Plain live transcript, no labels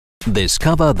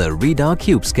Discover the RIDA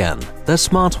CUBE Scan, the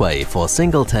smart way for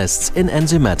single tests in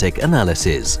enzymatic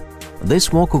analysis. This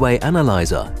walkaway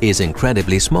analyzer is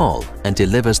incredibly small and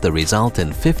delivers the result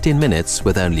in 15 minutes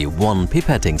with only one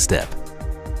pipetting step.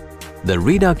 The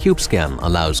RIDA CUBE Scan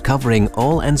allows covering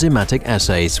all enzymatic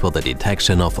assays for the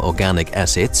detection of organic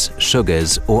acids,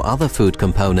 sugars or other food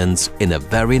components in a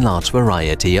very large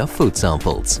variety of food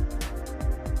samples.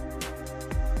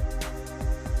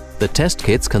 The test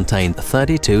kits contain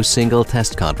 32 single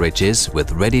test cartridges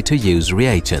with ready-to-use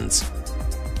reagents.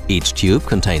 Each tube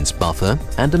contains buffer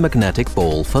and a magnetic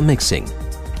ball for mixing,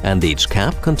 and each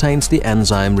cap contains the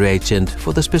enzyme reagent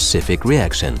for the specific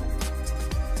reaction.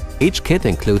 Each kit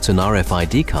includes an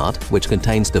RFID card which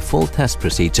contains the full test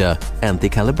procedure and the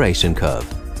calibration curve.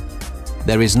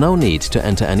 There is no need to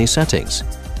enter any settings.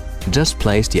 Just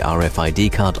place the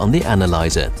RFID card on the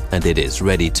analyzer and it is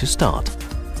ready to start.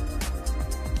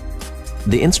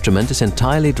 The instrument is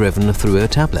entirely driven through a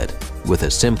tablet with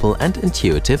a simple and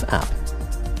intuitive app.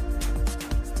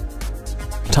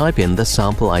 Type in the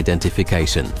sample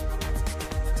identification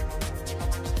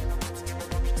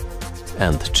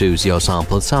and choose your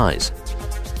sample size.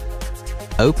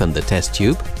 Open the test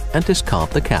tube and discard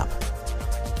the cap.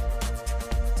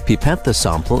 Pipette the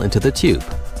sample into the tube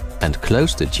and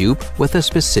close the tube with a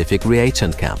specific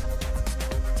reagent cap.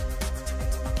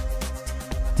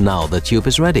 Now the tube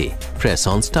is ready. Press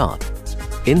on Start.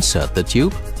 Insert the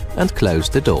tube and close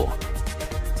the door.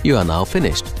 You are now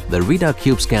finished. The RIDA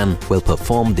CUBE Scan will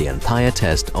perform the entire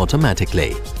test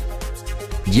automatically.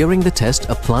 During the test,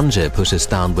 a plunger pushes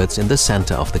downwards in the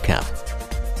center of the cap.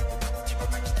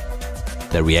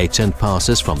 The reagent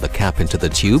passes from the cap into the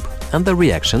tube and the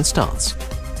reaction starts.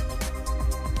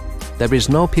 There is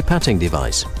no pipetting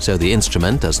device, so the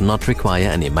instrument does not require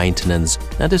any maintenance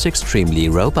and is extremely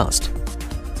robust.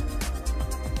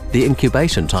 The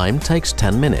incubation time takes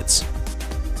 10 minutes.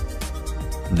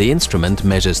 The instrument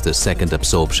measures the second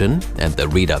absorption and the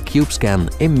RIDA CUBE Scan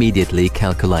immediately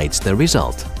calculates the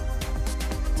result.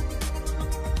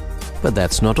 But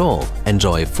that's not all.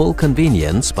 Enjoy full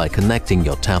convenience by connecting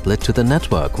your tablet to the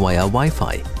network via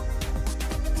Wi-Fi.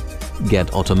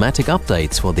 Get automatic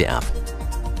updates for the app.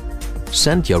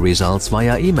 Send your results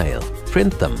via email,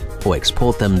 print them or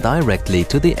export them directly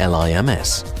to the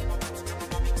LIMS.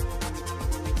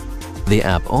 The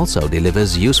app also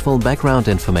delivers useful background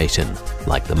information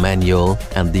like the manual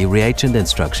and the reagent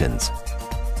instructions.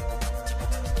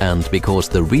 And because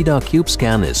the RIDA CUBE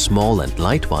Scan is small and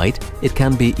lightweight, it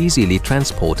can be easily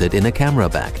transported in a camera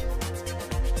bag.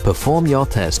 Perform your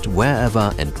test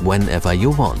wherever and whenever you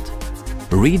want.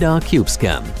 RIDA CUBE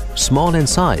Scan. Small in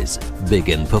size, big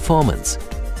in performance.